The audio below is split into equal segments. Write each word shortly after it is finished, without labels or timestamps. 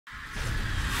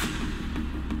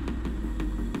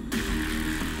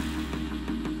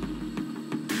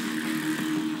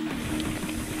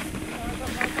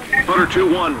Hunter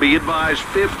 2-1, be advised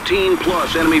 15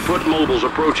 plus enemy foot mobiles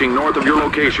approaching north of your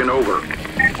location, over.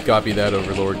 Copy that,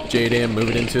 Overlord. JDAM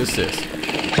moving in to assist.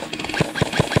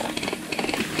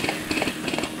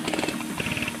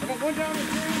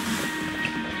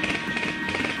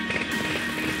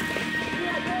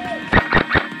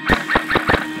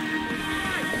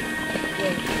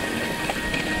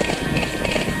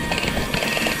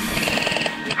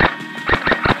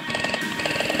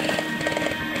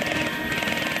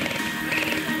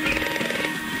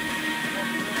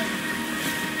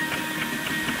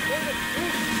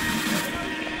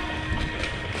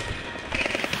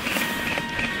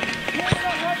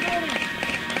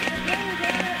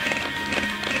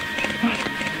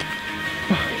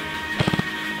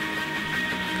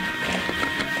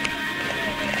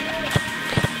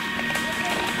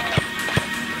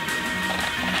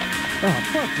 Oh,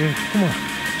 fuck, man. Come on.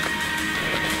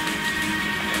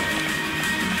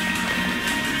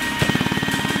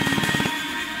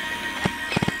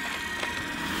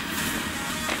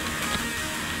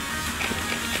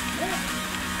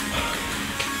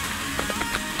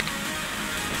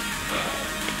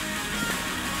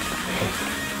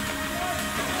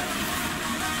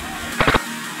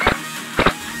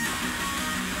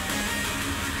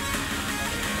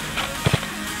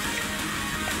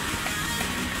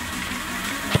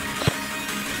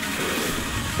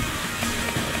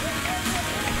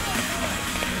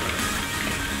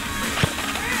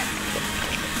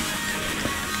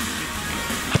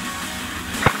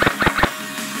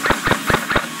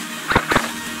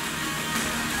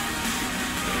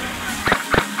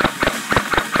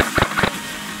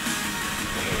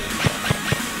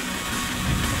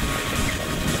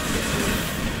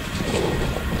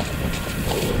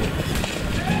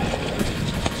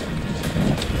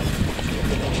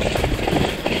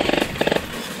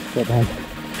 Right behind.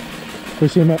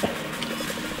 Where's him at?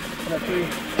 That tree.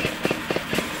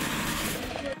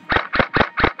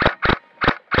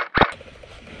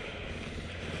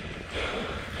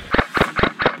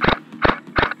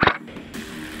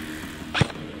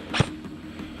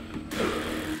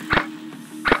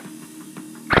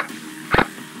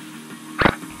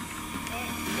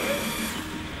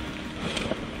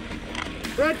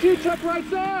 Red 2, check right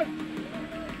side!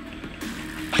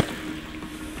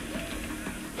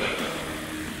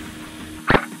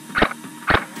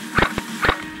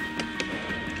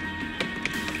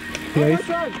 Yes.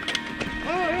 Oh,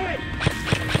 hey.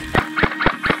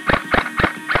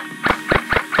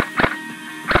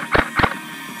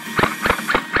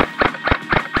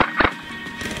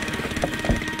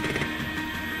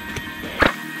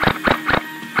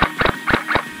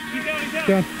 Keep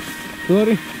down.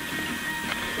 Reloading.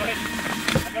 Go ahead.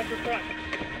 I got your front.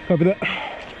 Copy that.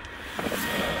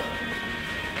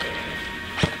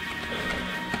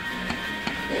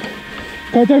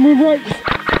 Contact, move right.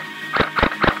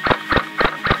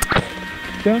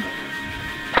 Down.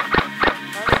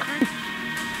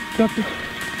 Doctor.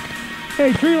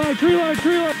 Hey, tree line, tree line,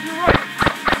 tree line. You're right.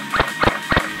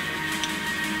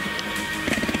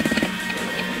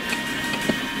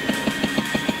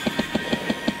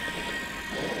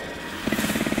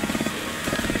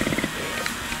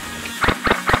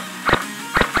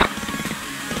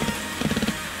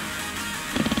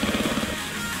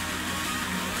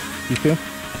 You feel?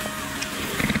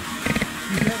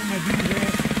 You got my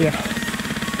duty, yeah.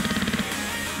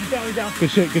 Down.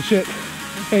 Good shit, good shit.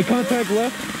 Hey, contact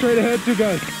left, straight ahead, 2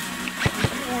 guys.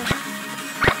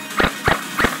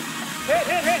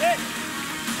 Hit!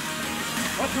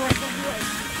 Watch your right, watch your right.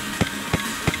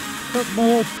 Fuck my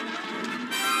horse.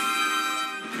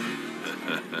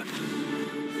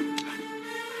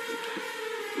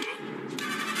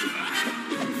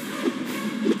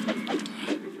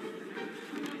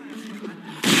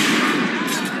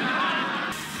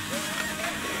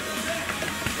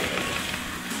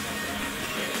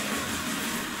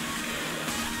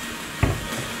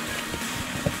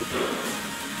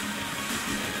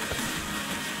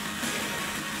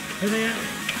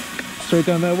 Straight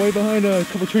down that way behind a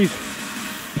couple trees.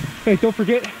 Hey, don't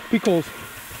forget, peak holes.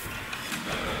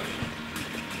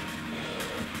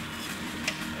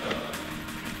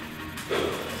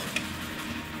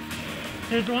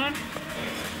 Here's one.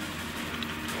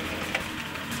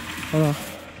 Hold on.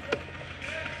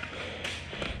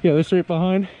 Yeah, they're straight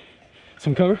behind.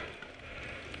 Some cover.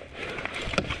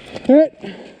 Hit.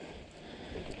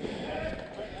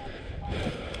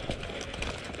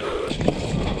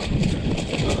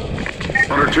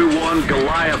 Hunter 2-1,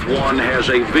 Goliath 1 has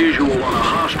a visual on a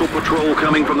hostile patrol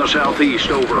coming from the southeast,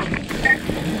 over.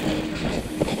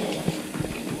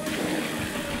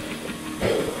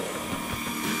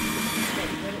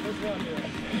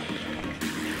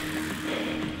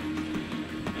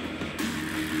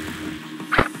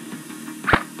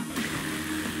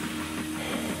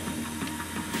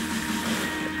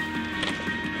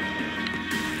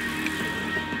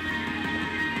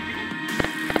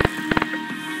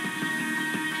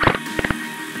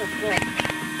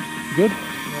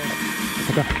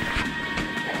 Okay.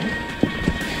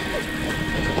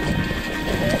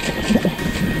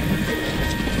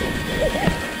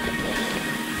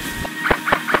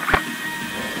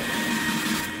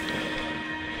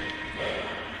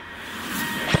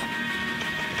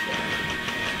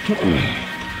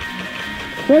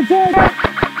 Right side!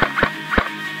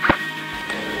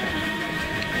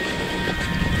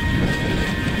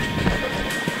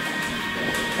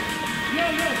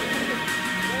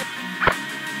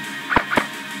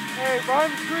 Hey,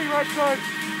 behind the tree, right side.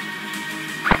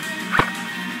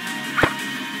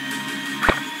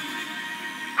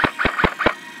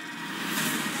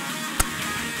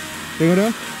 They go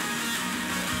down?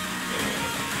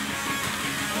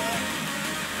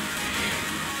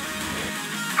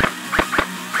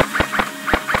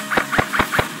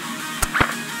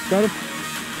 Got him.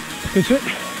 Good shit.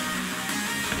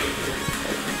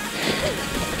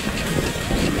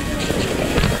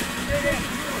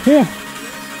 Yeah.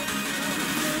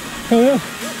 Hell yeah.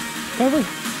 Cover.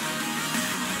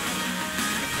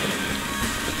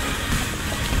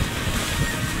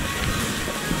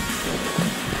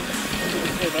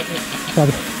 Got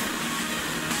it.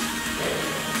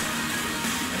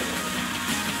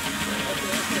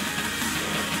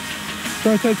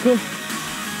 Right side clear.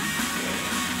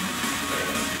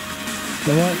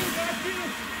 Go on.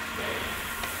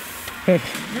 Hey.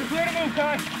 You're clear to move,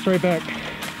 Ty. Straight back.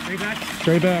 Straight back?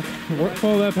 Straight back.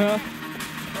 Follow that path.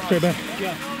 Straight back.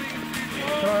 Yeah.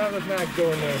 Don't have this mag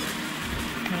going there.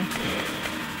 Okay.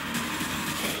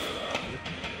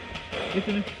 It's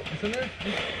in there. It's in there?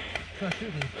 It's not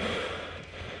shooting.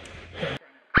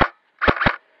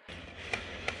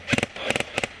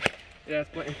 Yeah, it's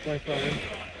blank probably.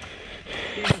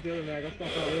 The other mag. I'll stop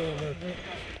that little one.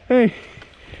 Hey.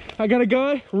 I got a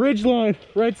guy, ridge line,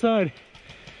 right side,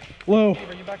 low.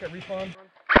 Are you back at respawn? I'm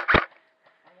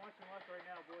watching left right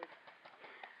now, boys.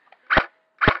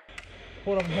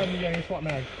 Hold up, I'm heading to your swap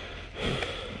mag.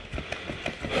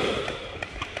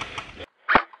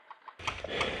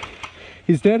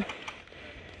 He's dead?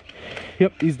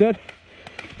 Yep, he's dead.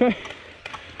 Okay.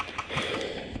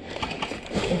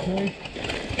 Okay.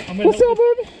 What's up,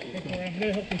 baby? Okay, I'm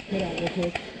gonna help this kid out real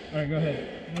quick. Alright, go ahead.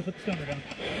 I'm gonna put the stunner down.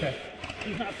 Okay.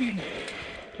 He's not feeding.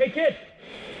 Hey, kid.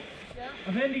 Yeah?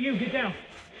 I'm heading to you. Get down.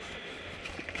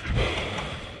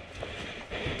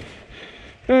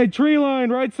 Hey, tree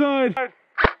line, right side.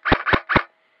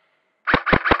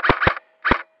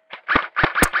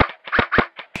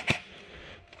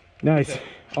 Nice. Okay.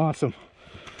 Awesome.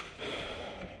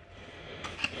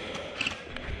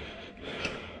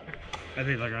 I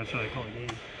think like I'm trying to call a game.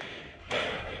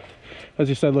 How's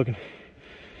your side looking?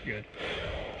 Good.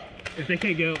 If they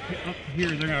can't go up here,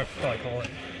 they're gonna probably call it.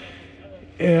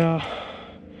 Yeah.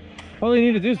 All they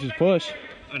need to do is just push.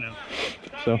 I know.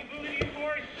 So.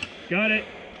 Got it.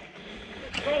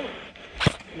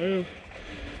 Move.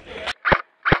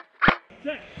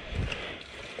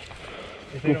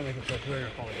 If they don't make a push, they're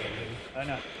gonna call it. I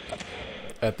know.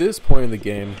 At this point in the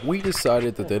game, we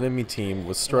decided that the enemy team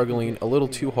was struggling a little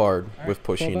too hard with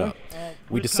pushing up.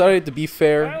 We decided to be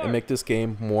fair and make this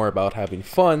game more about having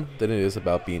fun than it is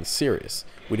about being serious.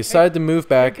 We decided to move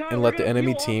back and let the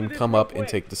enemy team come up and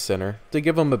take the center to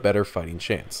give them a better fighting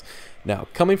chance. Now,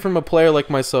 coming from a player like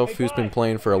myself who's been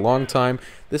playing for a long time,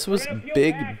 this was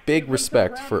big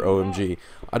respect for OMG.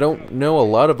 I don't know a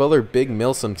lot of other big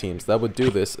MILSIM teams that would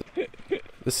do this.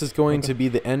 This is going to be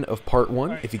the end of part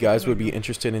 1. If you guys would be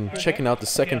interested in checking out the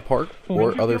second part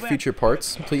or other future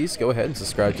parts, please go ahead and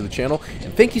subscribe to the channel.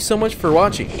 And thank you so much for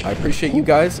watching. I appreciate you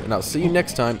guys, and I'll see you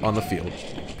next time on the field.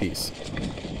 Peace.